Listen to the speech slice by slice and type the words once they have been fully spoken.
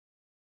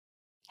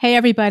Hey,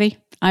 everybody.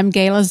 I'm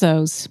Gayla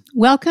Zoz.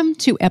 Welcome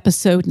to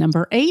episode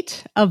number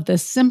 8 of the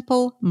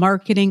Simple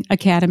Marketing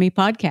Academy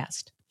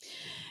podcast.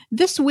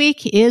 This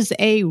week is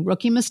a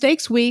Rookie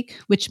Mistakes Week,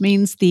 which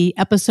means the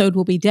episode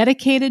will be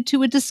dedicated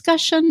to a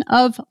discussion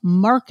of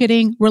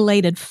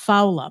marketing-related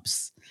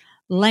foul-ups,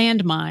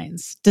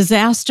 landmines,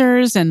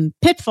 disasters, and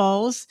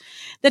pitfalls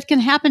that can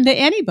happen to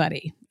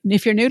anybody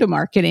if you're new to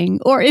marketing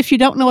or if you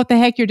don't know what the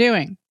heck you're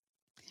doing.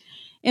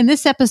 In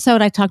this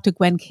episode, I talked to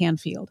Gwen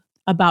Canfield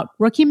about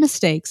rookie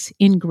mistakes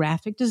in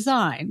graphic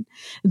design,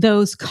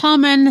 those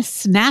common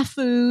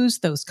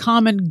snafus, those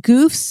common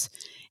goofs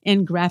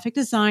in graphic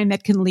design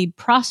that can lead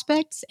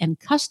prospects and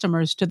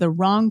customers to the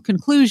wrong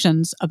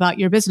conclusions about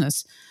your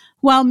business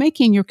while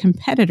making your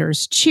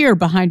competitors cheer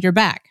behind your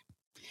back.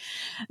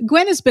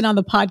 Gwen has been on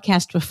the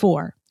podcast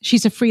before.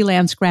 She's a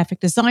freelance graphic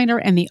designer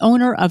and the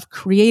owner of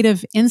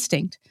Creative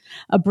Instinct,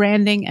 a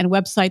branding and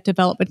website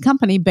development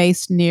company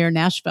based near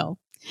Nashville.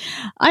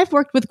 I've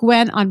worked with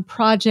Gwen on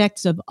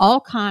projects of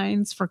all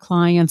kinds for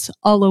clients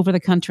all over the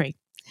country.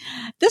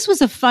 This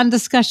was a fun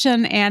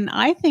discussion, and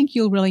I think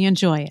you'll really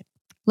enjoy it.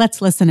 Let's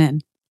listen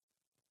in.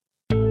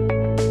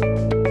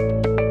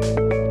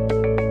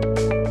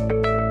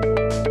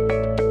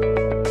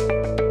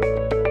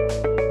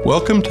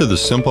 Welcome to the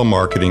Simple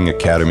Marketing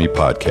Academy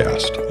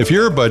podcast. If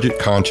you're a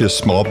budget-conscious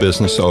small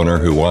business owner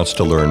who wants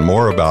to learn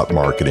more about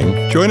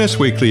marketing, join us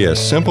weekly as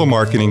Simple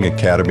Marketing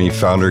Academy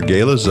founder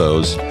Gayla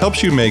Zoz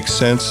helps you make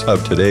sense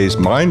of today's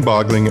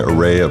mind-boggling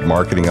array of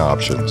marketing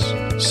options.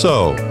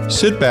 So,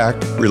 sit back,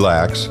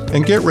 relax,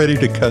 and get ready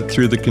to cut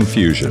through the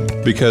confusion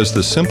because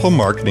the Simple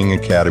Marketing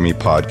Academy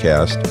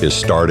podcast is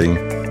starting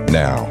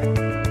now.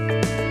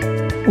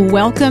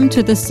 Welcome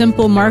to the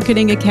Simple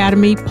Marketing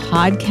Academy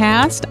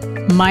podcast.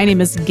 My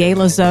name is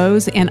Gayla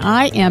Zoz, and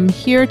I am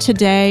here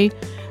today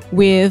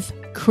with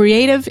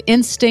Creative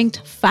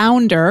Instinct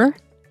founder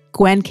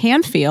Gwen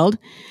Canfield,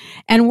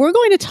 and we're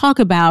going to talk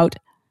about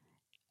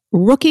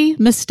rookie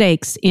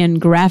mistakes in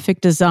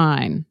graphic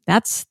design.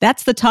 That's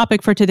the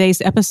topic for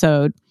today's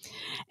episode.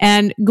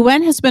 And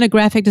Gwen has been a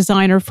graphic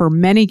designer for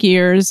many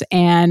years,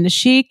 and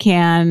she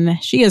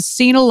has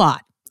seen a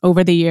lot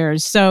over the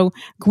years. So,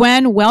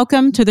 Gwen,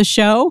 welcome to the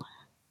show.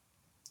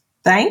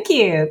 Thank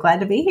you. Glad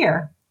to be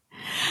here.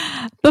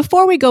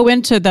 Before we go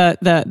into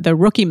the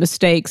rookie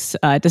mistakes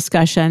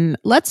discussion,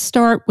 let's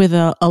start with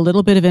a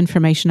little bit of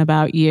information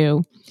about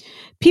you.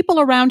 People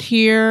around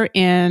here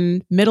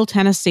in Middle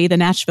Tennessee, the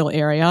Nashville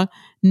area,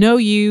 know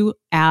you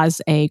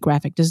as a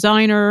graphic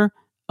designer,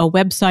 a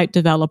website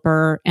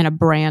developer, and a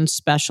brand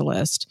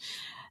specialist.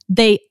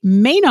 They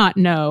may not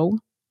know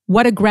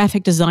what a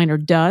graphic designer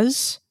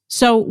does.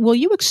 So will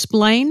you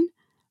explain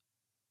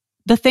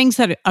the things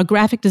that a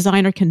graphic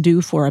designer can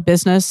do for a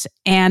business,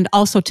 and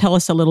also tell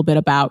us a little bit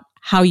about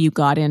how you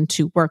got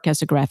into work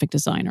as a graphic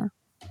designer?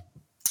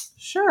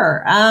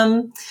 Sure.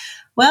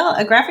 Well,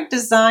 a graphic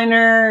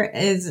designer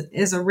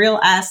is a real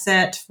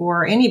asset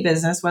for any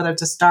business, whether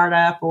it's a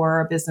startup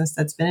or a business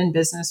that's been in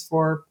business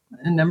for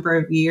a number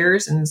of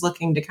years and is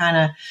looking to kind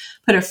of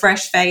put a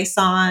fresh face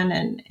on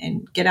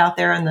and get out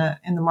there in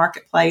the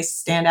marketplace,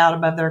 stand out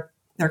above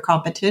their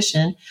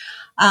competition.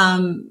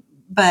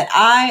 But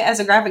I, as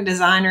a graphic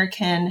designer,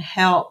 can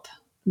help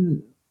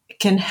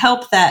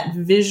that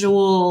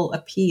visual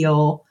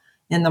appeal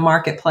in the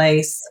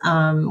marketplace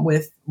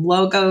with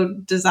logo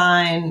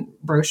design,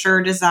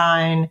 brochure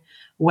design,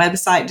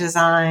 website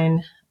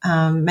design.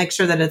 Make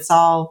sure that it's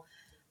all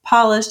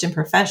polished and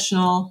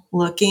professional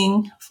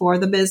looking for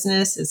the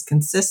business, is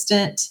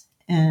consistent,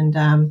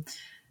 and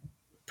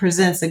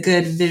presents a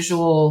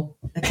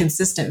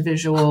consistent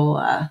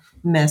visual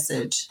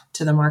message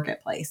to the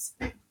marketplace.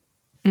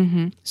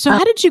 Mm-hmm. So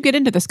how did you get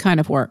into this kind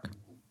of work?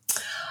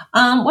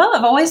 Well,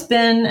 I've always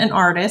been an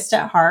artist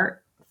at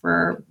heart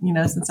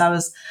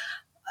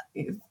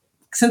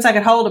since I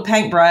could hold a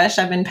paintbrush.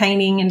 I've been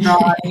painting and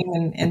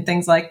drawing and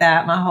things like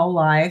that my whole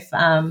life.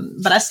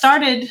 But I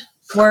started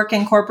work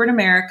in corporate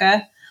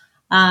America,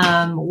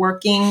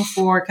 working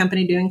for a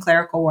company doing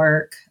clerical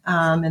work.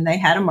 And they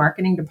had a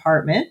marketing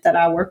department that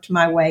I worked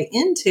my way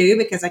into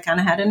because I kind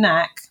of had a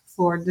knack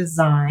for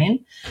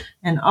design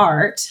and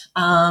art.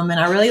 And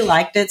I really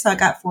liked it. So I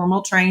got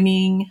formal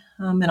training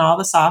in all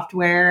the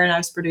software, and I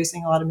was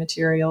producing a lot of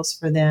materials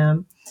for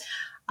them.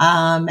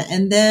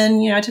 And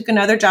then, I took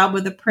another job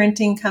with a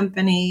printing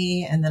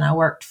company, and then I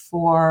worked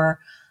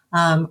for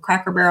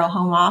Cracker Barrel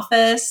Home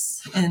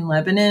Office in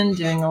Lebanon,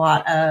 doing a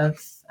lot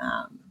of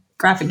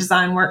graphic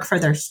design work for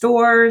their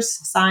stores,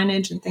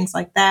 signage and things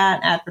like that,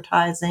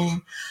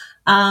 advertising.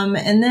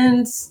 And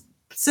then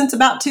since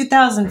about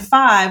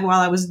 2005, while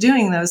I was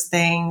doing those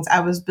things, I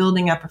was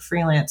building up a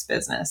freelance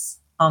business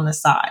on the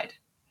side.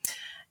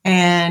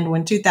 And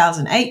when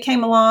 2008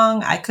 came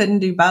along, I couldn't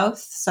do both.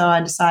 So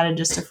I decided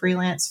just to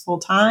freelance full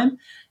time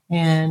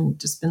and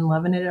just been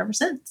loving it ever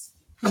since.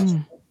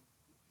 Mm.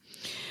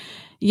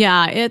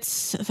 Yeah,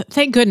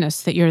 thank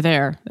goodness that you're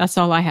there. That's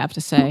all I have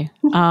to say.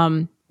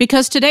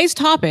 Because today's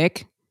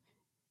topic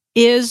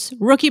is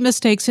rookie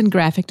mistakes in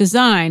graphic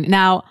design.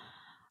 Now,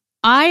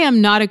 I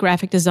am not a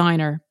graphic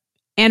designer,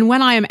 And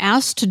when I am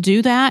asked to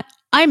do that,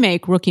 I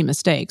make rookie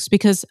mistakes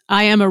because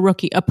I am a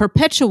rookie, a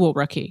perpetual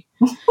rookie.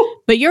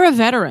 But you're a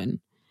veteran.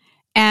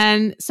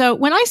 And so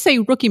when I say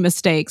rookie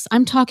mistakes,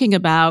 I'm talking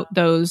about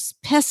those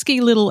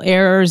pesky little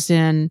errors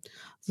in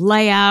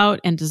layout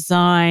and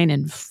design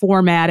and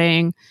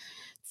formatting,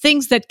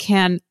 things that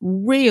can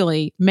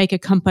really make a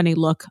company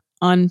look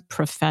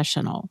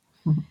unprofessional.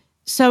 Mm-hmm.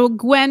 So,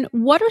 Gwen,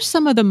 what are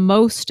some of the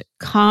most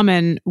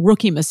common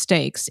rookie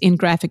mistakes in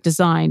graphic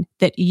design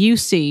that you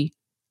see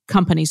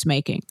companies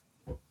making?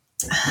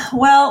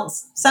 Well,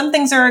 some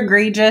things are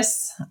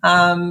egregious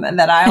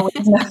that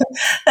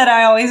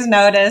I always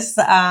notice.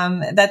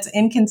 That's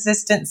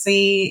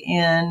inconsistency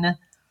in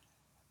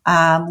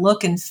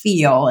look and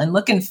feel, and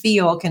look and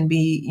feel can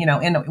be,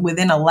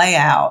 within a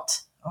layout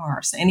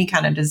or any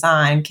kind of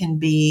design can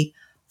be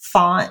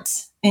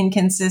font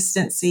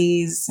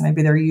inconsistencies.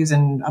 Maybe they're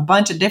using a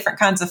bunch of different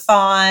kinds of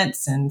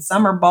fonts, and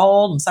some are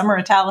bold and some are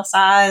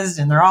italicized,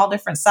 and they're all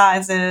different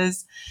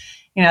sizes.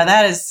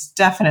 That is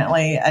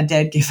definitely a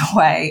dead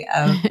giveaway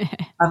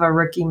of a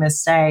rookie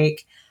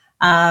mistake.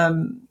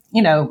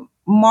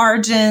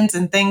 Margins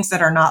and things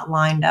that are not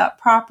lined up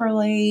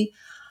properly.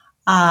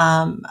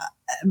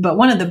 But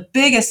one of the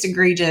biggest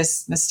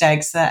egregious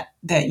mistakes that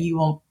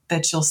you'll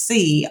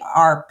see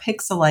are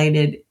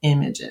pixelated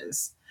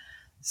images.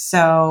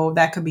 So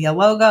that could be a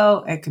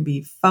logo, it could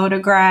be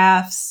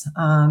photographs.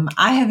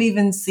 I have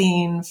even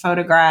seen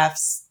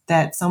photographs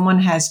that someone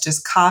has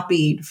just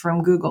copied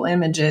from Google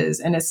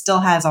Images, and it still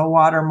has a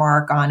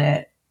watermark on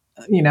it,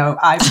 or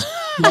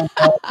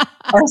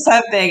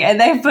something, and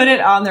they put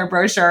it on their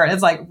brochure.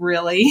 It's like,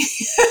 really?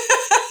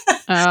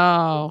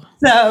 Oh.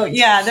 So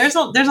yeah, there's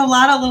a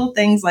lot of little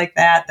things like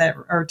that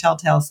are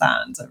telltale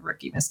signs of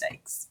rookie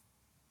mistakes.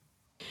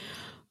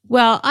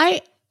 Well,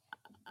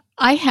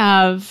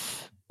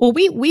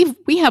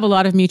 we have a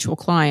lot of mutual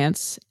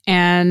clients,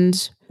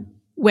 and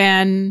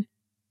when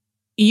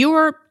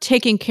you're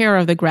taking care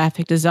of the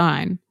graphic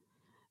design,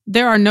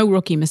 there are no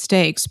rookie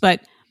mistakes,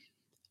 but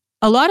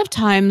a lot of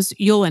times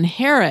you'll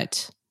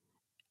inherit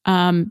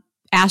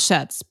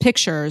assets,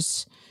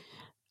 pictures,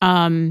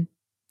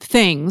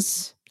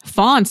 things,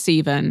 fonts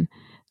even,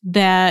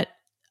 that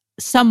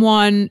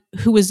someone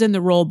who was in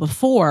the role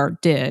before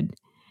did,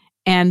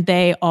 and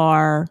they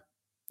are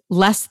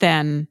less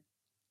than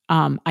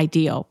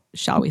ideal,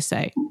 shall we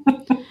say.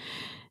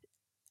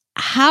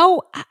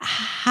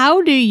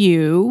 How do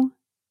you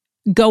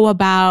go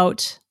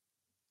about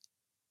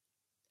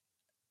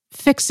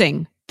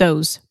fixing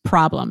those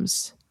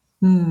problems?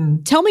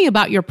 Tell me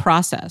about your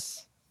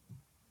process.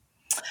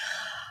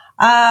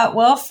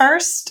 Well,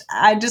 first,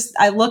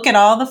 I look at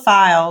all the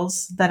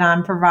files that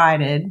I'm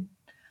provided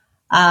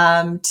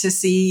to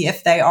see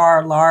if they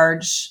are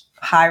large,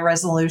 high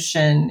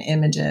resolution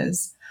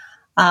images.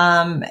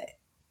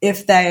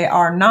 If they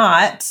are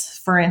not,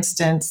 for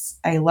instance,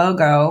 a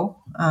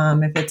logo,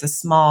 if it's a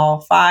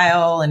small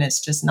file and it's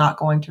just not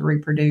going to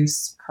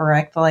reproduce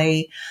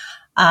correctly,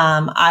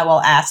 I will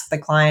ask the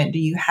client, do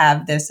you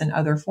have this in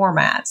other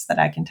formats that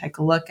I can take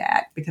a look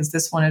at? Because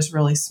this one is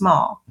really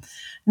small.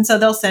 And so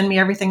they'll send me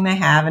everything they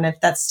have. And if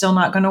that's still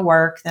not going to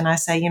work, then I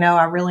say,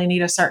 I really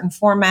need a certain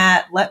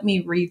format. Let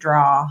me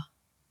redraw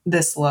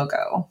this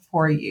logo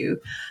for you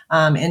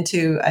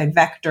into a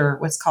vector,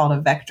 what's called a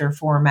vector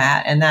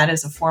format. And that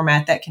is a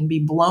format that can be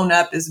blown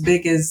up as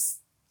big as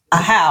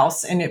a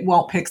house and it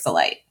won't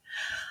pixelate.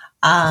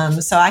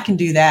 So I can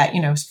do that,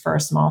 for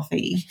a small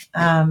fee.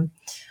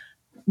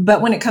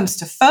 But when it comes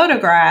to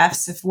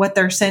photographs, if what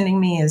they're sending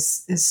me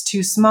is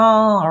too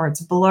small or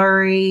it's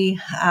blurry,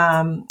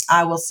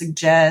 I will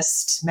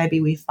suggest maybe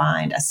we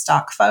find a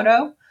stock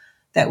photo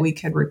that we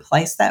could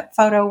replace that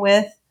photo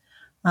with.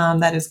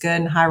 That is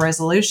good and high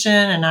resolution.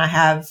 And I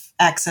have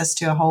access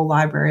to a whole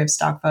library of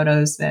stock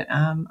photos that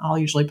I'll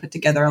usually put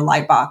together a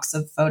light box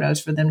of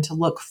photos for them to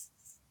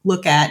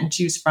look at and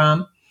choose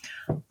from.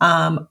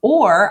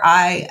 Or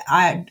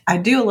I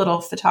do a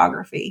little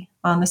photography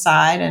on the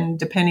side, and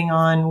depending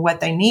on what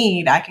they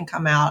need, I can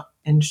come out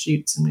and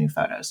shoot some new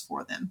photos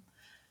for them.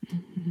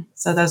 Mm-hmm.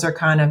 So those are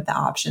kind of the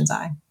options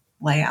I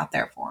lay out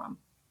there for them.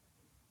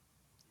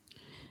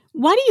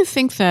 Why do you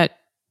think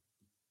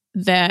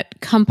that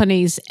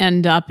companies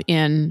end up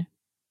in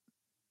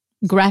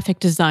graphic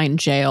design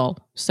jail,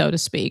 so to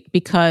speak,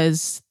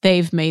 because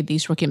they've made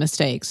these rookie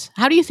mistakes?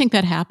 How do you think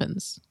that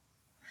happens?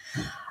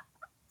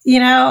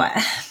 A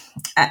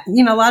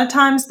lot of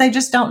times they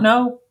just don't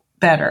know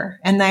better,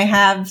 and they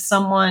have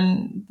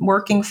someone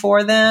working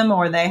for them,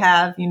 or they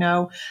have,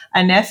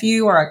 a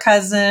nephew or a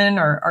cousin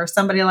or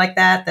somebody like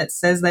that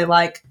says they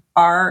like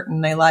art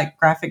and they like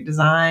graphic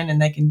design and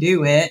they can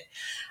do it.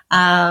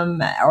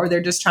 Or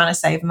they're just trying to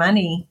save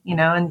money,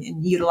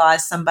 and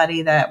utilize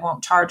somebody that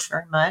won't charge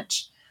very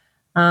much,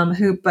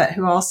 who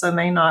also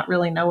may not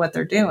really know what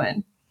they're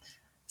doing.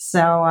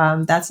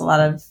 So that's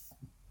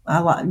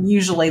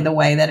usually the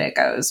way that it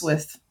goes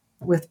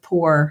with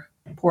poor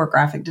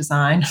graphic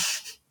design.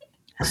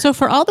 So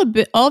for all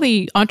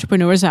the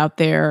entrepreneurs out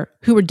there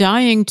who are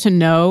dying to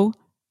know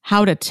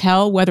how to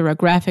tell whether a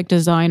graphic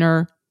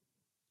designer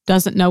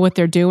doesn't know what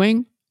they're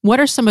doing, What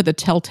are some of the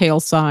telltale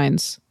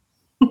signs?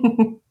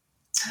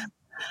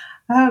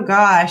 Oh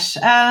gosh.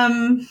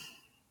 Ask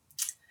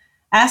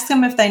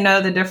them if they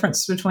know the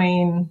difference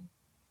between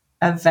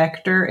a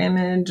vector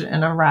image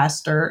and a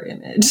raster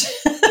image.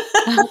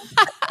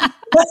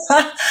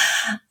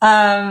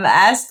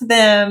 Ask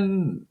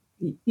them,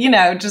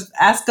 just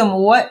ask them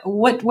what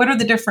are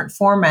the different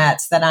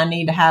formats that I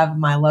need to have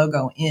my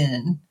logo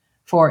in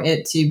for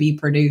it to be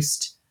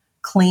produced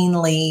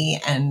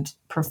cleanly and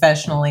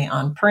professionally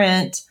on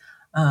print,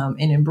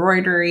 in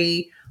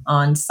embroidery,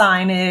 on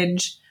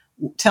signage.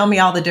 Tell me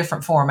all the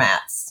different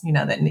formats,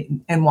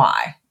 and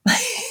why.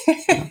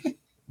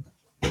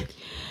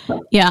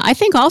 Yeah, I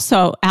think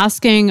also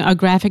asking a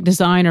graphic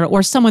designer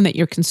or someone that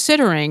you're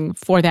considering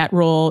for that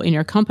role in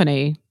your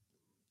company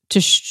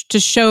to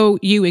show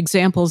you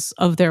examples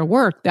of their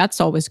work, that's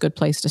always a good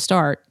place to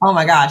start. Oh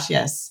my gosh,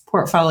 yes.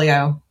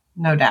 Portfolio,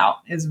 no doubt,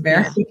 is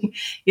very,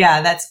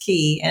 yeah, that's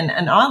key. And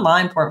an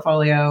online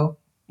portfolio,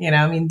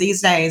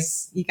 these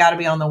days you got to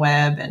be on the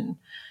web, and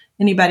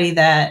anybody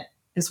that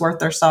is worth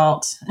their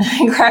salt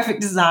in graphic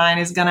design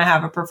is going to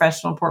have a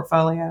professional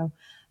portfolio,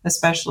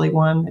 especially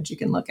one that you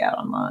can look at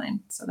online.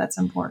 So that's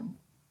important.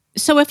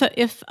 So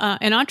if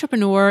an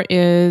entrepreneur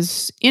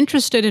is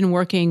interested in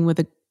working with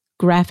a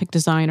graphic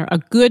designer, a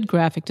good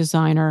graphic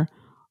designer,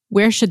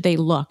 where should they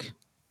look?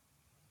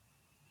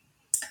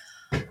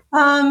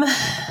 I'm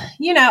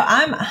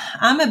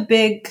a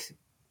big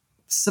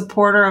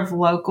supporter of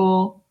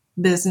local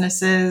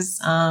businesses.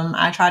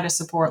 I try to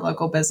support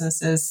local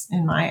businesses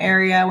in my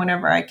area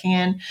whenever I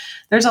can.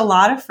 There's a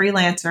lot of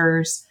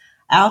freelancers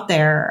out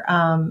there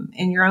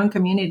in your own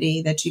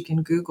community that you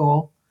can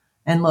Google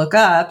and look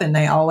up, and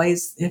they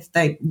always, if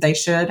they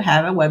should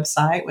have a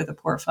website with a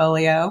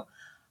portfolio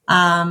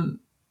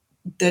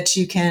that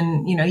you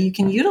can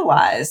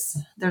utilize.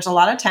 There's a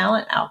lot of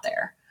talent out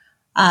there.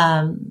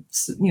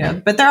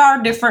 But there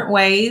are different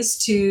ways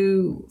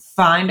to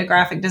find a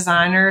graphic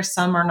designer.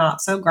 Some are not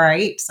so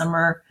great. Some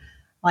are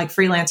like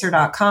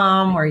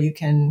freelancer.com, where you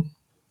can,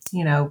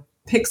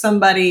 pick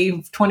somebody,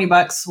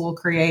 $20 will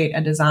create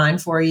a design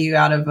for you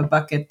out of a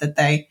bucket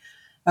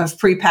of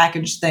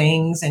prepackaged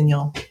things. And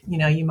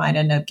you might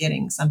end up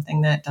getting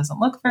something that doesn't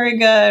look very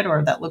good,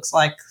 or that looks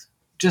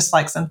just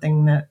like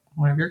something that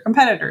one of your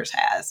competitors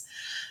has.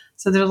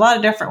 So there's a lot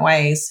of different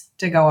ways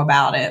to go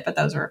about it, but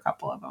those are a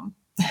couple of them.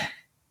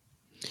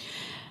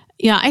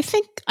 Yeah, I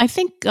think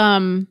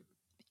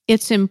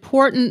it's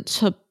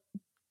important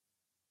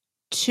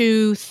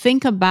to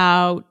think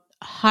about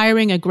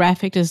hiring a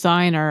graphic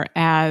designer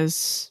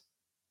as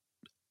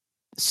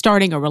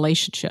starting a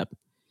relationship,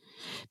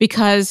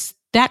 because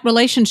that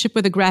relationship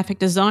with a graphic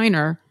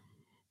designer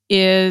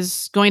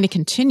is going to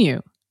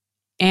continue,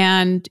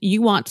 and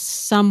you want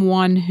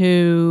someone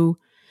who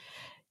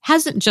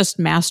hasn't just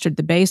mastered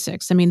the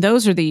basics. I mean,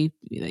 those are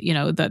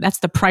that's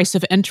the price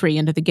of entry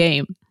into the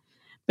game.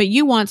 But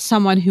you want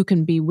someone who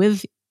can be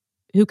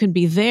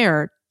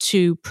there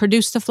to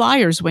produce the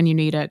flyers when you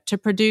need it, to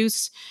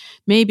produce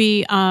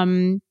maybe,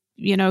 some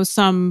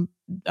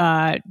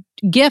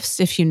GIFs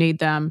if you need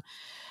them,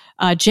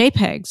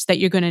 JPEGs that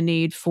you're going to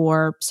need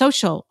for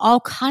social, all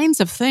kinds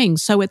of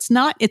things. So it's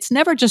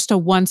never just a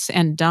once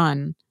and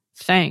done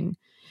thing,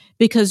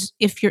 because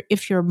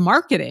if you're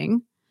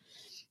marketing,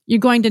 you're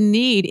going to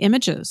need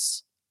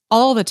images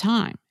all the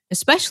time,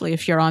 especially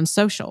if you're on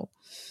social.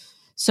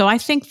 So I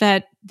think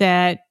that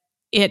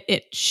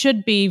it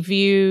should be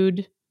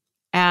viewed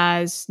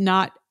as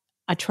not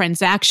a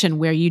transaction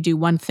where you do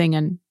one thing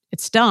and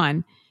it's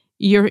done.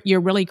 You're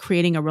really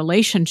creating a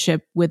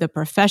relationship with a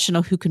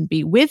professional who can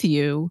be with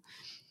you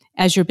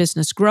as your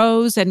business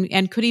grows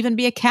and could even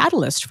be a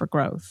catalyst for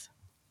growth.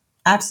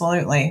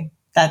 Absolutely.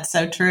 That's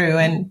so true.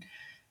 And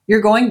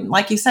you're going,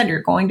 like you said,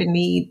 you're going to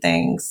need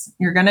things.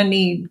 You're going to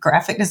need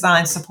graphic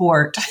design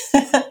support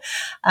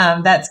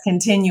that's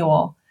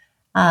continual.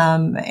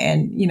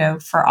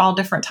 And, for all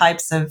different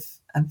types of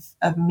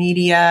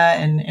media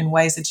and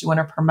ways that you want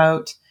to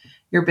promote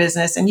your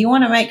business. And you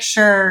want to make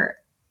sure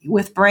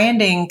with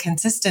branding,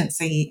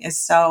 consistency is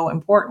so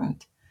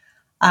important.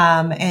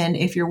 And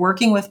if you're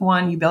working with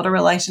one, you build a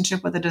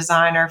relationship with a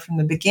designer from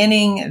the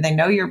beginning. They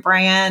know your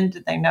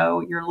brand, they know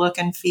your look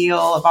and feel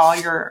of all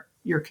your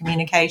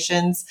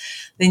communications,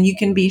 then you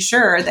can be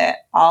sure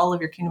that all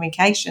of your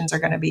communications are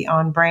going to be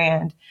on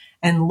brand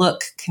and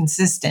look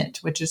consistent,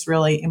 which is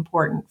really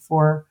important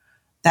for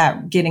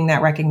that, getting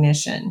that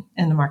recognition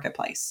in the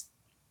marketplace.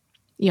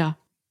 Yeah.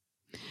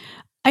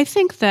 I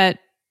think that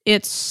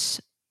it's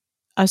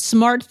a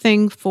smart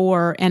thing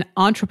for an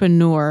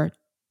entrepreneur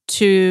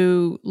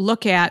to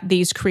look at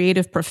these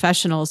creative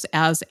professionals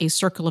as a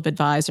circle of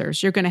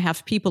advisors. You're going to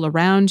have people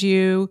around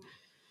you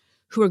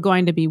who are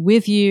going to be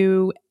with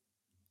you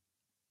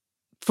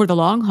for the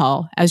long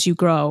haul as you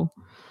grow.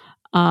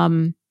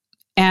 And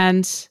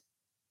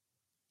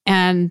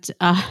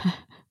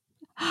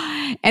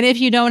if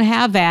you don't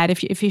have that,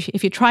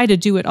 if you try to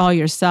do it all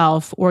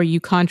yourself, or you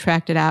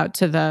contract it out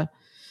to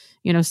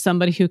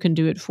somebody who can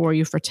do it for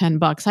you for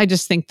 $10, I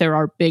just think there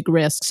are big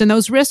risks, and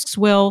those risks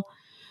will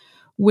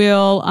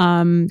will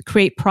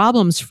create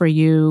problems for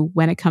you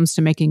when it comes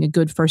to making a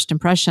good first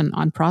impression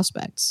on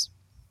prospects.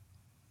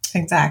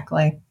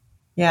 Exactly.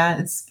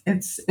 Yeah,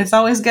 it's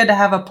always good to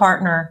have a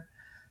partner,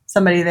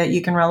 somebody that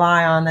you can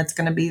rely on that's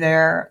going to be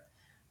there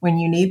when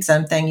you need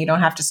something. You don't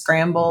have to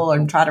scramble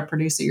and try to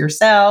produce it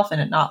yourself and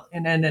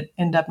it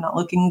end up not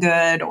looking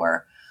good,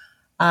 or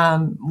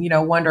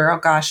wonder, oh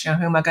gosh, who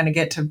am I going to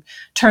get to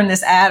turn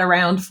this ad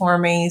around for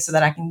me so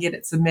that I can get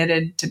it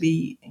submitted to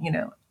be,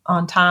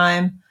 on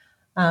time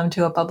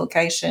to a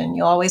publication.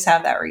 You'll always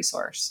have that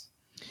resource.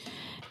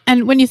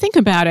 And when you think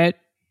about it,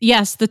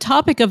 yes, the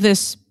topic of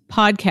this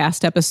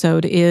podcast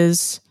episode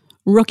is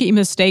rookie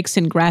mistakes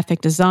in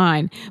graphic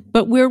design,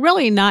 but we're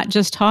really not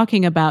just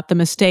talking about the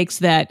mistakes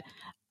that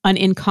an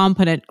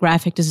incompetent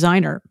graphic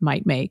designer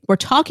might make. We're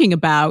talking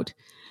about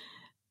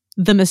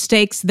the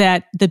mistakes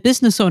that the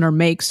business owner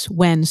makes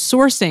when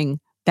sourcing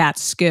that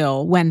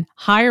skill, when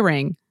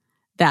hiring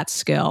that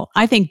skill.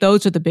 I think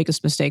those are the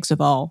biggest mistakes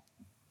of all.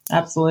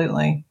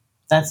 Absolutely.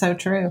 That's so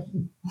true.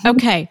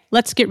 Okay,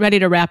 let's get ready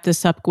to wrap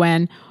this up,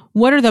 Gwen.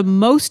 What are the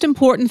most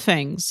important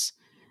things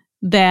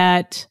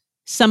that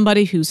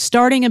somebody who's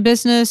starting a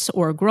business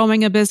or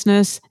growing a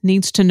business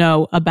needs to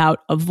know about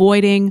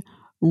avoiding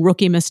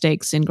rookie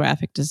mistakes in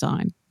graphic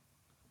design?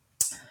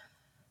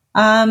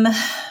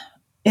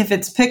 If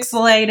it's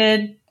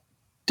pixelated,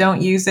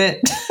 don't use it.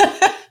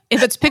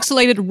 If it's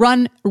pixelated,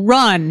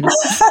 run.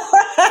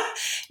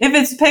 If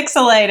it's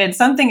pixelated,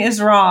 something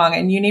is wrong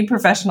and you need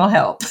professional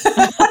help.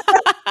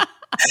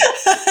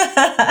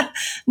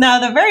 No,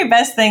 the very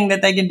best thing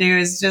that they can do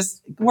is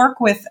just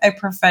work with a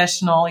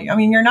professional. I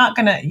mean, you're not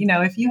going to,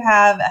 if you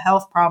have a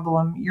health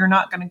problem, you're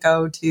not going to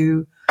go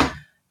to,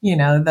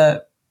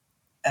 the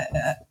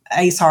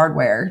Ace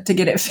Hardware to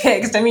get it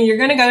fixed. I mean, you're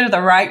going to go to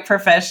the right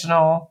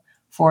professional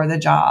for the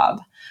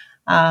job.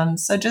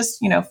 So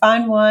just,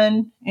 find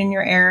one in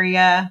your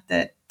area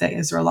that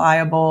is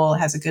reliable,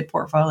 has a good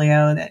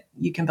portfolio that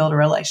you can build a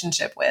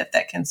relationship with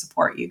that can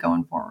support you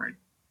going forward.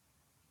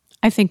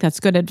 I think that's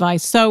good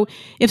advice. So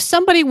if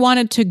somebody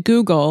wanted to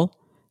Google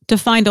to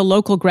find a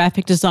local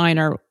graphic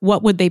designer,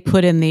 what would they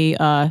put in the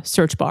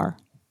search bar?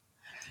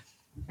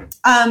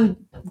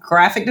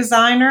 Graphic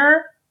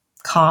designer,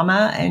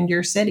 and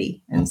your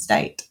city and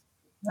state.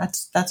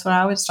 That's what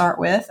I would start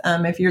with.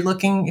 If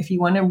you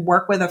want to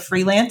work with a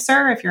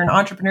freelancer, if you're an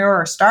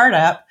entrepreneur or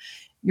startup,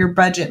 your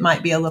budget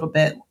might be a little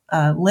bit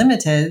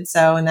limited.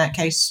 So in that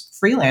case,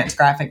 freelance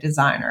graphic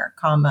designer,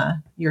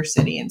 your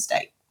city and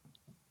state.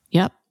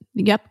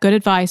 Yep. Good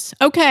advice.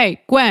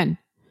 Okay, Gwen,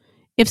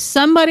 if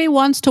somebody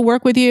wants to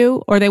work with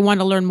you or they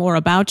want to learn more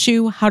about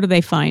you, how do they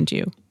find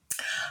you?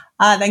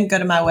 They can go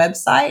to my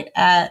website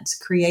at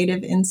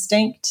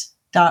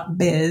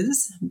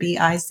creativeinstinct.biz,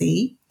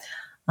 B-I-Z.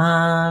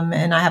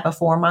 And I have a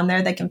form on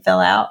there they can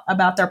fill out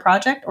about their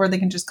project, or they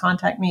can just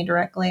contact me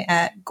directly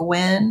at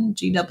Gwen,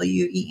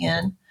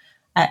 Gwen,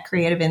 at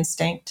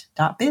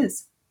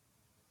creativeinstinct.biz.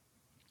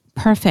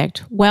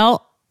 Perfect.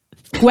 Well,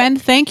 Gwen,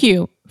 thank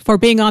you for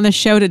being on the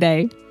show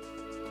today.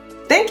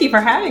 Thank you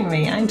for having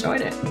me. I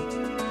enjoyed it.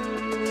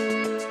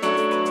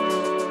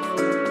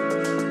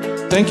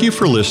 Thank you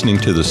for listening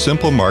to the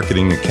Simple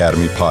Marketing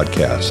Academy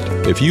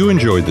podcast. If you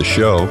enjoyed the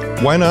show,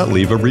 why not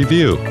leave a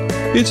review?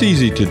 It's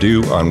easy to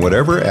do on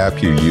whatever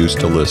app you use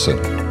to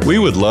listen. We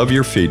would love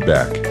your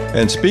feedback.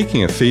 And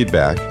speaking of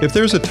feedback, if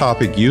there's a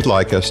topic you'd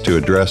like us to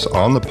address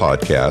on the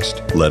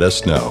podcast, let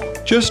us know.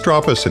 Just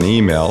drop us an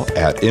email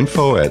at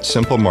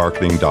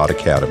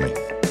info@simplemarketing.academy.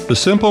 The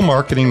Simple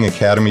Marketing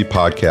Academy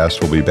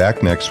podcast will be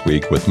back next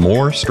week with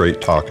more straight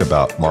talk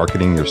about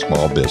marketing your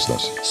small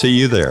business. See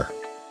you there.